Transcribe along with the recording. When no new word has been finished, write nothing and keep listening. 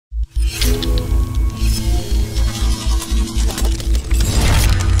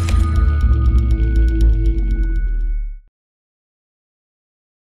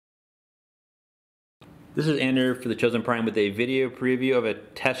This is Andrew for the Chosen Prime with a video preview of a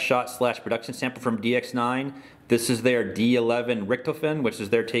test shot / production sample from DX9. This is their D11 Richthofen, which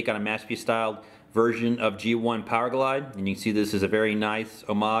is their take on a Masterpiece styled version of G1 Powerglide. And you can see this is a very nice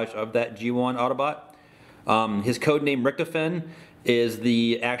homage of that G1 Autobot. His code name Richthofen is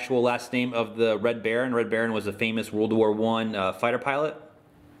the actual last name of the Red Baron. Red Baron was a famous World War I fighter pilot.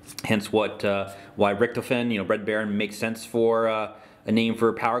 Hence why Richthofen, Red Baron makes sense for a name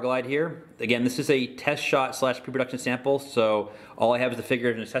for Powerglide here. Again, this is a test shot / pre-production sample, so all I have is the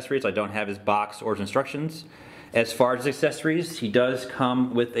figures and accessories. I don't have his box or his instructions. As far as accessories, he does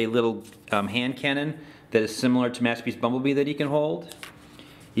come with a little hand cannon that is similar to Masterpiece Bumblebee that he can hold.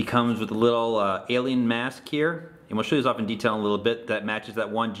 He comes with a little alien mask here, and we'll show you this off in detail in a little bit, that matches that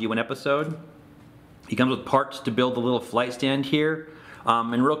one G1 episode. He comes with parts to build the little flight stand here.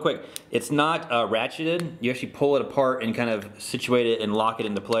 And real quick, it's not ratcheted. You actually pull it apart and kind of situate it and lock it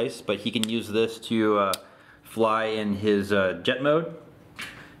into place, but he can use this to fly in his jet mode.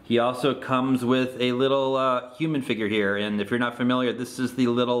 He also comes with a little human figure here, and if you're not familiar, this is the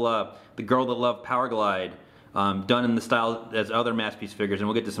little the girl that loved Powerglide, done in the style as other Masterpiece figures, and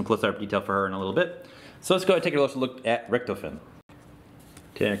we'll get to some close-up detail for her in a little bit. So let's go ahead and take a closer look at Richthofen.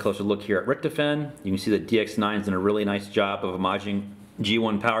 Taking a closer look here at Richthofen, you can see that DX9's done a really nice job of homaging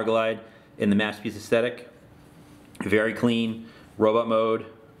G1 Powerglide in the Masterpiece aesthetic. Very clean robot mode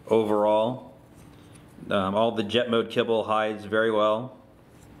overall. All the jet mode kibble hides very well.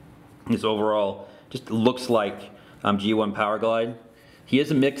 This overall just looks like G1 Powerglide. He is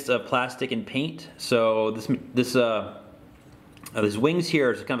a mix of plastic and paint, so his wings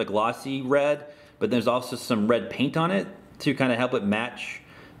here is kind of a glossy red, but there's also some red paint on it to kind of help it match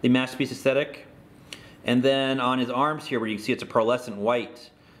the Masterpiece aesthetic. And then on his arms here, where you can see it's a pearlescent white,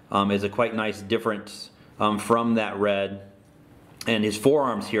 is a quite nice difference from that red. And his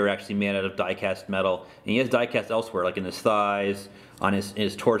forearms here are actually made out of die-cast metal. And he has die-cast elsewhere, like in his thighs, on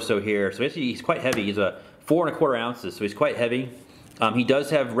his torso here. So basically he's quite heavy. He's 4 1/4 ounces, so he's quite heavy. He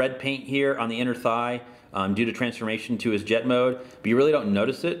does have red paint here on the inner thigh due to transformation to his jet mode, but you really don't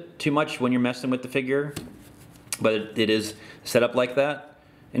notice it too much when you're messing with the figure. But it is set up like that.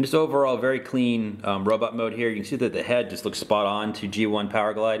 And just overall very clean robot mode here. You can see that the head just looks spot on to G1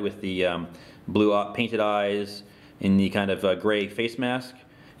 Powerglide with the blue painted eyes and the kind of gray face mask.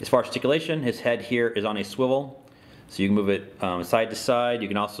 As far as articulation, his head here is on a swivel, so you can move it side to side. You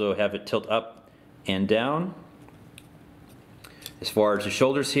can also have it tilt up and down. As far as the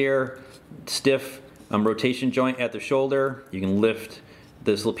shoulders here, stiff rotation joint at the shoulder. You can lift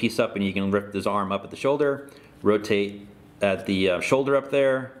this little piece up and you can lift this arm up at the shoulder, rotate at the shoulder up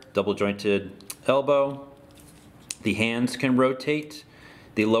there, double jointed elbow. The hands can rotate.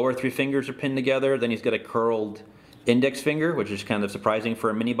 The lower 3 fingers are pinned together. Then he's got a curled index finger, which is kind of surprising for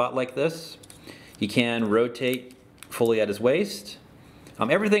a Minibot like this. He can rotate fully at his waist.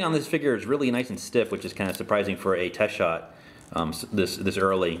 Everything on this figure is really nice and stiff, which is kind of surprising for a test shot this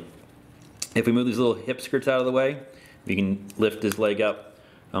early. If we move these little hip skirts out of the way, we can lift his leg up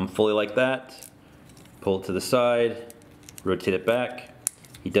fully like that, pull it to the side, rotate it back.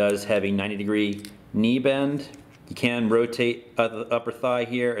 He does have a 90-degree knee bend. You can rotate at the upper thigh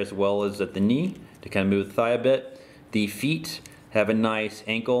here as well as at the knee to kind of move the thigh a bit. The feet have a nice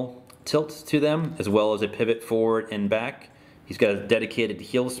ankle tilt to them as well as a pivot forward and back. He's got a dedicated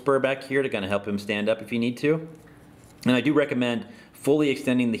heel spur back here to kind of help him stand up if you need to. And I do recommend fully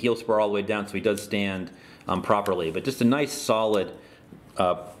extending the heel spur all the way down so he does stand properly. But just a nice solid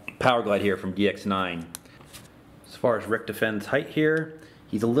Powerglide here from DX9. As far as Richtofen's height here,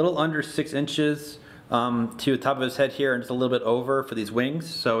 he's a little under 6 inches to the top of his head here and just a little bit over for these wings.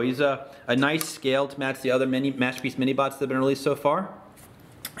 So he's a nice scale to match the other Masterpiece Minibots that have been released so far.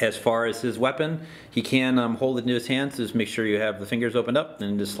 As far as his weapon, he can hold it into his hands, so just make sure you have the fingers opened up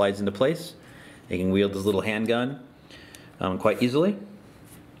and it just slides into place. He can wield his little handgun quite easily.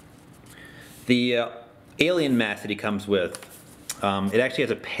 The alien mask that he comes with, it actually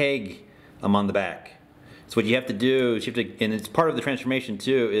has a peg on the back. So what you have to do is and it's part of the transformation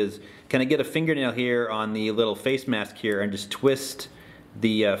too, is kind of get a fingernail here on the little face mask here and just twist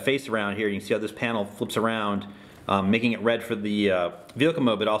the face around here. You can see how this panel flips around, making it red for the vehicle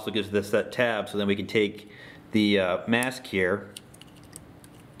mode, but also gives this that tab, so then we can take the mask here,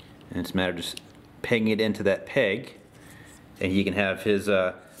 and it's a matter of just pegging it into that peg, and he can have his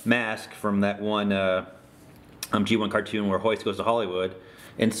mask from that one G1 cartoon where Hoist Goes to Hollywood.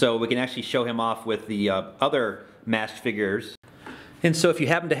 And so we can actually show him off with the other masked figures. And so if you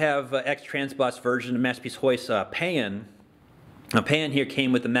happen to have X-Transbot's version of Masterpiece Hoist Pan here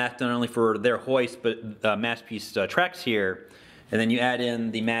came with the mask not only for their Hoist but Masterpiece tracks here. and then you add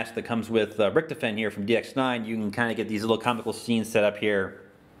in the mask that comes with Richthofen here from DX9, you can kind of get these little comical scenes set up here,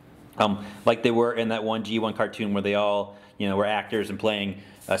 like they were in that one G1 cartoon where they all, were actors and playing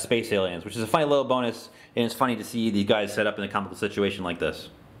space aliens, which is a funny little bonus, and it's funny to see these guys set up in a comical situation like this.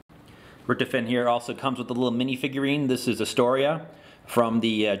 Richthofen here also comes with a little mini figurine. This is Astoria from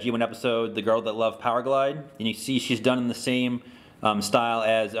the G1 episode, The Girl That Loved Powerglide, and you see she's done in the same style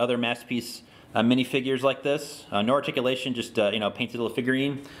as other Masterpiece minifigures like this. No articulation, just painted little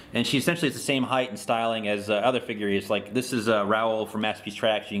figurine, and she essentially is the same height and styling as other figures. Like this is Raoul from Masterpiece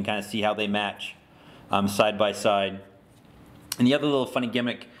Tracks. You can kind of see how they match side by side. And the other little funny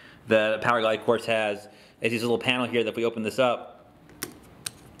gimmick that Powerglide, of course, has is this little panel here that if we open this up,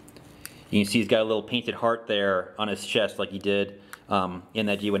 you can see he's got a little painted heart there on his chest like he did in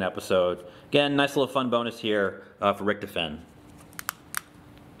that G1 episode. Again, nice little fun bonus here for Richthofen.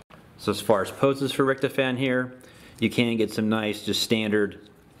 So as far as poses for Richthofen here, you can get some nice, just standard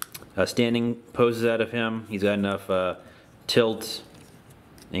standing poses out of him. He's got enough tilt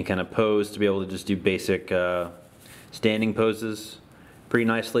and kind of pose to be able to just do basic standing poses pretty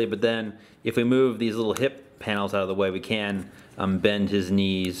nicely. But then if we move these little hip panels out of the way, we can bend his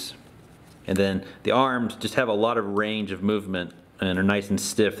knees. And then the arms just have a lot of range of movement and are nice and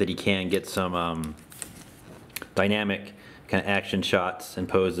stiff that he can get some dynamic kind of action shots and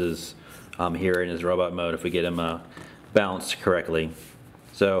poses here in his robot mode if we get him balanced correctly.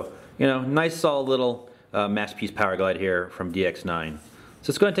 So, nice solid little Masterpiece Powerglide here from DX9.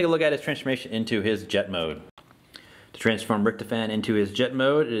 So let's go ahead and take a look at his transformation into his jet mode. To transform Richthofen into his jet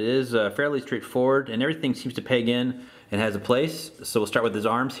mode, it is fairly straightforward, and everything seems to peg in and has a place. So we'll start with his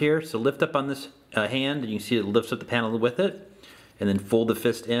arms here. So lift up on this hand, and you can see it lifts up the panel with it, and then fold the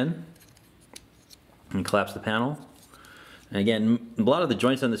fist in and collapse the panel. And again, a lot of the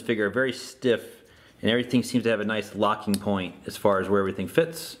joints on this figure are very stiff, and everything seems to have a nice locking point as far as where everything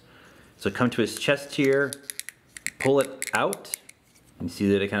fits. So come to his chest here, pull it out. You see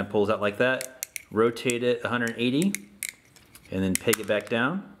that it kind of pulls out like that. Rotate it 180, and then peg it back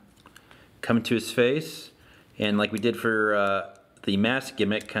down. Come to his face, and like we did for the mask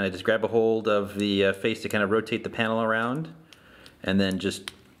gimmick, kind of just grab a hold of the face to kind of rotate the panel around, and then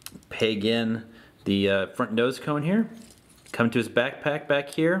just peg in the front nose cone here. Come to his backpack back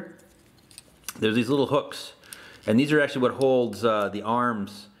here. There's these little hooks, and these are actually what holds the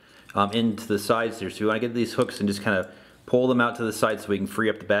arms into the sides here. So we want to get these hooks and just kind of pull them out to the side so we can free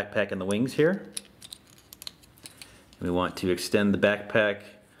up the backpack and the wings here. We want to extend the backpack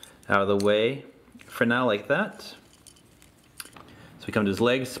out of the way for now like that. So we come to his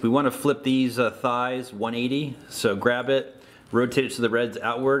legs. We want to flip these thighs 180. So grab it, rotate it so the red's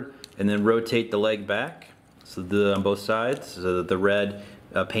outward, and then rotate the leg back. So on both sides, so that the red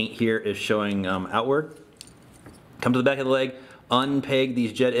paint here is showing outward. Come to the back of the leg, unpeg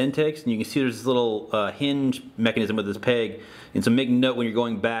these jet intakes, and you can see there's this little hinge mechanism with this peg. And so make note when you're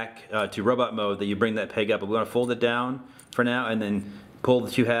going back to robot mode that you bring that peg up. But we want to fold it down for now, and then pull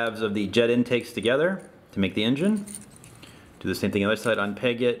the two halves of the jet intakes together to make the engine. Do the same thing on the other side,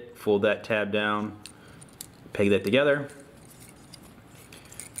 unpeg it, fold that tab down, peg that together.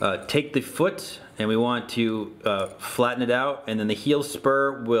 Take the foot, and we want to flatten it out, and then the heel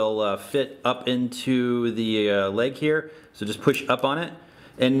spur will fit up into the leg here. So just push up on it,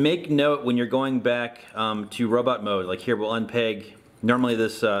 and make note when you're going back to robot mode. Like here, we'll unpeg. Normally,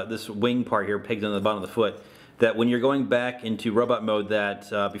 this wing part here pegs on the bottom of the foot. That when you're going back into robot mode,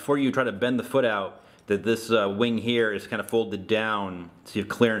 that before you try to bend the foot out, that this wing here is kind of folded down so you have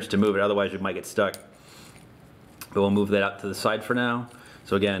clearance to move it. Otherwise, you might get stuck. But we'll move that out to the side for now.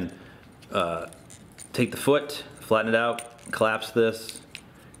 So again, take the foot, flatten it out, collapse this,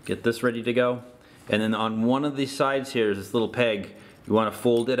 get this ready to go. And then on one of these sides here is this little peg. You want to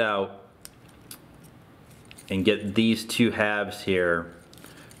fold it out and get these two halves here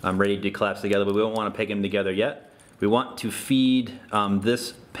ready to collapse together, but we don't want to peg them together yet. We want to feed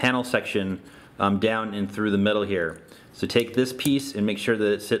this panel section down and through the middle here. So take this piece and make sure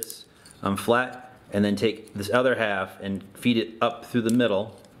that it sits flat, and then take this other half and feed it up through the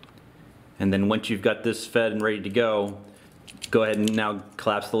middle. And then once you've got this fed and ready to go ahead and now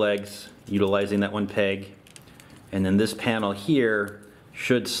collapse the legs utilizing that one peg. And then this panel here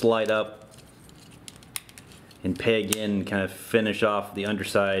should slide up and peg in, kind of finish off the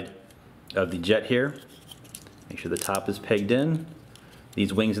underside of the jet here. Make sure the top is pegged in.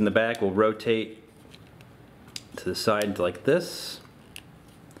 These wings in the back will rotate to the side like this.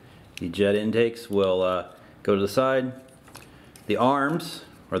 The jet intakes will go to the side. The arms,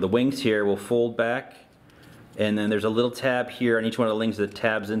 or the wings here, will fold back. And then there's a little tab here on each one of the wings that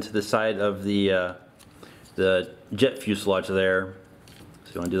tabs into the side of the the jet fuselage there.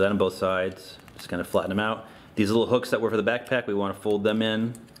 So you want to do that on both sides. Just kind of flatten them out. These little hooks that were for the backpack, we want to fold them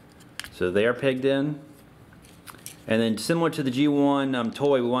in so they are pegged in. And then similar to the G1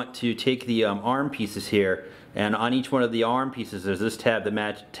 toy, we want to take the arm pieces here, and on each one of the arm pieces there's this tab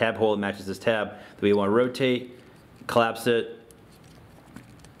hole that matches this tab that we want to rotate, collapse it,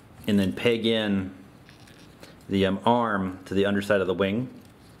 and then peg in the arm to the underside of the wing,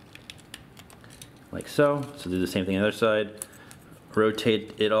 like so. So do the same thing on the other side.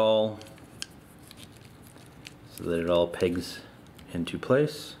 Rotate it all so that it all pegs into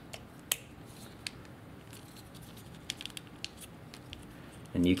place.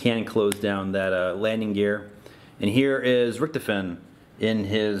 And you can close down that landing gear. And here is Richthofen in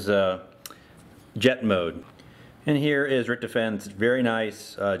his jet mode. And here is Richtofen's very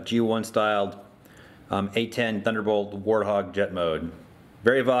nice G1 styled A-10 Thunderbolt Warthog jet mode.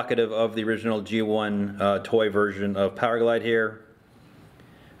 Very evocative of the original G1 toy version of Powerglide here.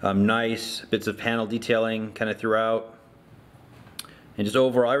 Nice bits of panel detailing kind of throughout. And just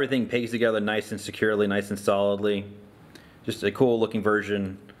overall everything pegs together nice and securely, nice and solidly. Just a cool looking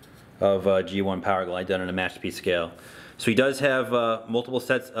version of G1 Powerglide done on a Masterpiece scale. So he does have multiple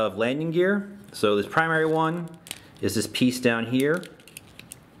sets of landing gear. So this primary one is this piece down here.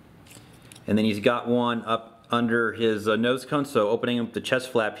 And then he's got one up under his nose cone, so opening up the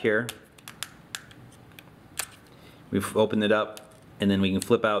chest flap here. We've opened it up, and then we can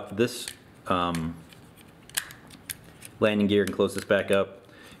flip out this landing gear and close this back up.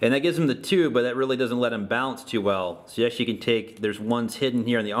 And that gives him the tube, but that really doesn't let him balance too well. So you actually can take, there's ones hidden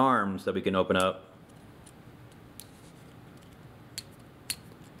here in the arms that we can open up.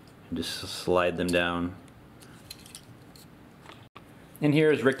 And just slide them down. And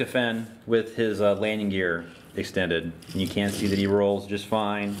here is Richthofen with his landing gear extended. And you can see that he rolls just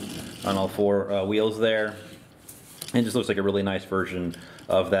fine on all four wheels there. And it just looks like a really nice version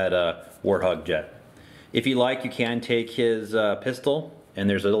of that Warthog jet. If you like, you can take his pistol. And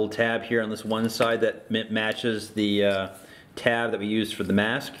there's a little tab here on this one side that matches the tab that we used for the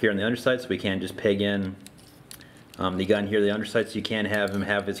mask here on the underside, so we can just peg in the gun here on the underside, so you can have him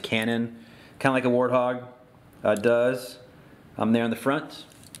have his cannon, kind of like a Warthog does, there on the front.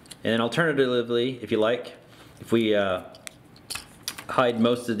 And then alternatively, if you like, if we hide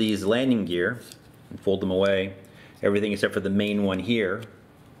most of these landing gear and fold them away, everything except for the main one here,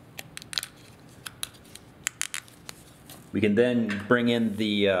 we can then bring in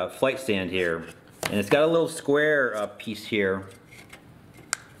the flight stand here. And it's got a little square piece here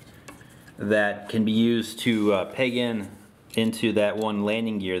that can be used to peg in into that one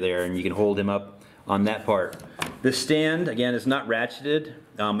landing gear there, and you can hold him up on that part. This stand, again, is not ratcheted.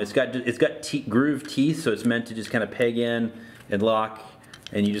 It's got groove teeth, so it's meant to just kind of peg in and lock,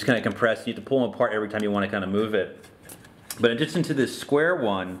 and you just kind of compress. You have to pull them apart every time you want to kind of move it. But in addition to this square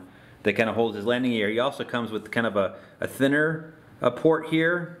one that kind of holds his landing gear, he also comes with kind of a thinner port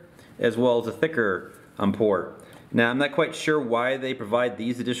here, as well as a thicker port. Now, I'm not quite sure why they provide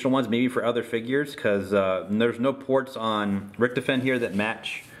these additional ones, maybe for other figures, because there's no ports on Richthofen here that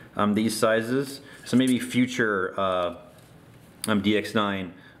match these sizes. So maybe future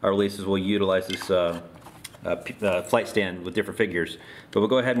DX9 releases will utilize this flight stand with different figures. But we'll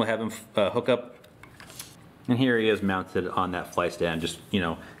go ahead and we'll have him hook up. And here he is mounted on that flight stand, just, you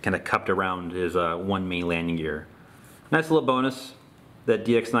know, kind of cupped around his one main landing gear. Nice little bonus that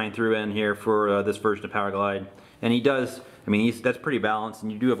DX9 threw in here for this version of Powerglide. And he does, I mean, that's pretty balanced,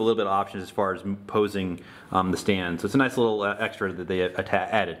 and you do have a little bit of options as far as posing the stand. So it's a nice little extra that they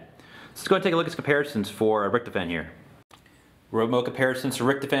added. So let's go and take a look at comparisons for Richthofen here. Remote comparisons to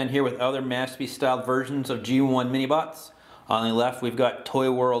Richthofen here with other Masterpiece styled versions of G1 Minibots. On the left, we've got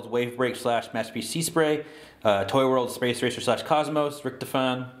ToyWorld's Wavebreak / Masterpiece Seaspray, ToyWorld's SpaceRacer / Cosmos,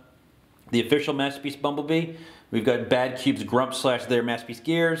 Richthofen, the official Masterpiece Bumblebee. We've got BadCube's Grump / their Masterpiece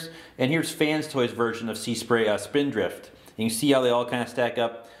Gears, and here's Fans Toys version of Seaspray Spindrift. You can see how they all kind of stack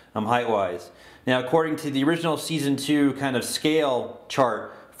up height-wise. Now, according to the original Season 2 kind of scale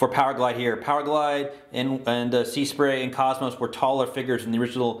chart for Powerglide here, Powerglide and Seaspray and Cosmos were taller figures than the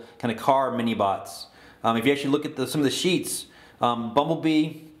original kind of car Minibots. If you actually look at some of the sheets,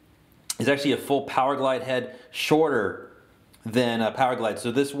 Bumblebee is actually a full Powerglide head shorter than Powerglide.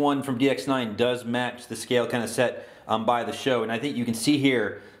 So this one from DX9 does match the scale kind of set by the show. And I think you can see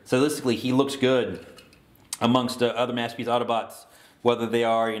here, stylistically, he looks good amongst other Masterpiece Autobots, whether they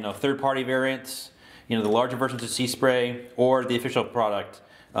are, you know, third-party variants, you know, the larger versions of Seaspray, or the official product,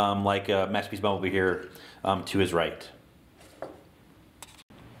 like Masterpiece Bumblebee here to his right.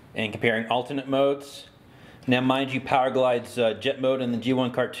 And comparing alternate modes. Now, mind you, Powerglide's jet mode in the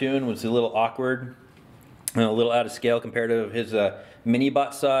G1 cartoon was a little awkward. A little out of scale compared to his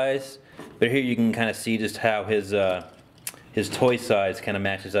Minibot size, but here you can kind of see just how his toy size kind of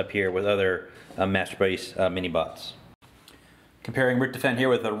matches up here with other Masterpiece Minibots. Comparing Richthofen here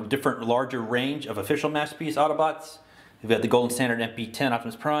with a different, larger range of official Masterpiece Autobots. We've got the Golden Standard MP10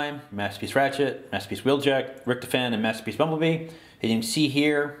 Optimus Prime, Masterpiece Ratchet, Masterpiece Wheeljack, Richthofen, and Masterpiece Bumblebee. And you can see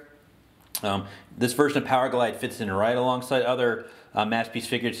here, this version of Powerglide fits in right alongside other Masterpiece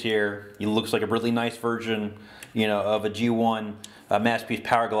figures here. It looks like a really nice version, you know, of a G1 Masterpiece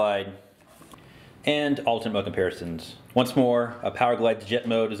Powerglide. And alternate mode comparisons. Once more, Powerglide's jet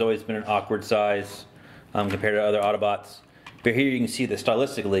mode has always been an awkward size compared to other Autobots. But here you can see that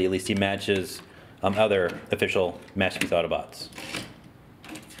stylistically, at least he matches other official Masterpiece Autobots.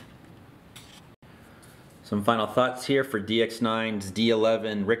 Some final thoughts here for DX9's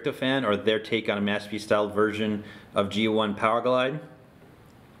D11 Richthofen, or their take on a Masterpiece-styled version of G1 Powerglide.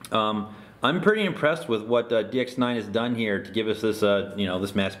 I'm pretty impressed with what DX9 has done here to give us this, you know,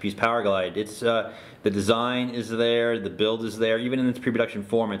 this Masterpiece Powerglide. It's the design is there, the build is there, even in its pre-production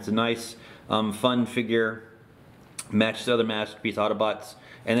form. It's a nice, fun figure, matches other Masterpiece Autobots.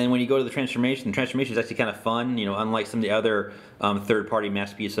 And then when you go to the transformation is actually kind of fun. You know, unlike some of the other third-party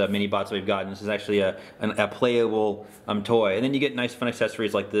Masterpiece Minibots we've gotten, this is actually a playable toy. And then you get nice, fun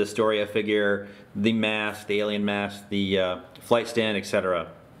accessories like the Astoria figure, the mask, the alien mask, the flight stand, etc.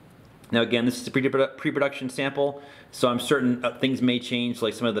 Now again, this is a pre-production sample, so I'm certain things may change,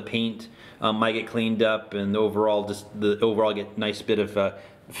 like some of the paint might get cleaned up, and the overall get nice bit of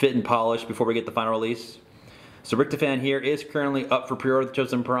fit and polish before we get the final release. So Richthofen here is currently up for pre-order with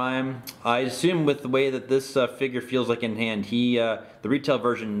Chosen Prime. I assume with the way that this figure feels like in hand, the retail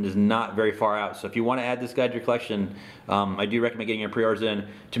version is not very far out. So if you want to add this guy to your collection, I do recommend getting your pre-orders in.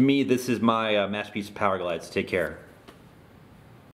 To me, this is my Masterpiece Powerglides. Take care.